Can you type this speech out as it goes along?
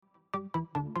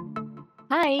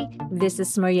Hi, this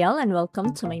is Marielle and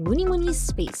welcome to my Moony Moony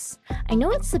space. I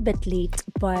know it's a bit late,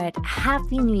 but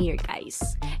Happy New Year,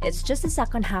 guys. It's just the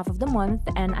second half of the month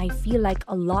and I feel like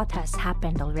a lot has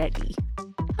happened already.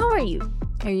 How are you?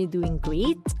 Are you doing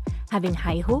great? Having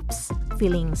high hopes?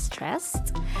 Feeling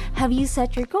stressed? Have you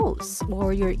set your goals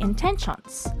or your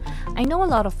intentions? I know a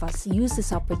lot of us use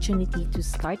this opportunity to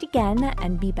start again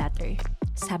and be better.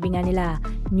 Sabi nga nila,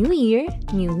 New Year,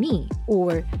 New Me,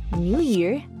 or New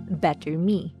Year, Better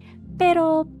Me.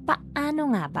 Pero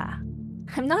paano nga ba?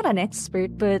 I'm not an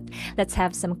expert, but let's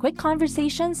have some quick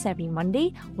conversations every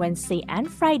Monday, Wednesday, and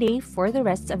Friday for the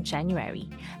rest of January.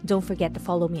 Don't forget to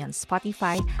follow me on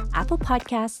Spotify, Apple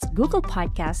Podcasts, Google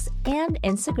Podcasts, and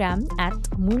Instagram at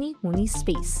Moony Moony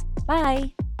Space.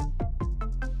 Bye!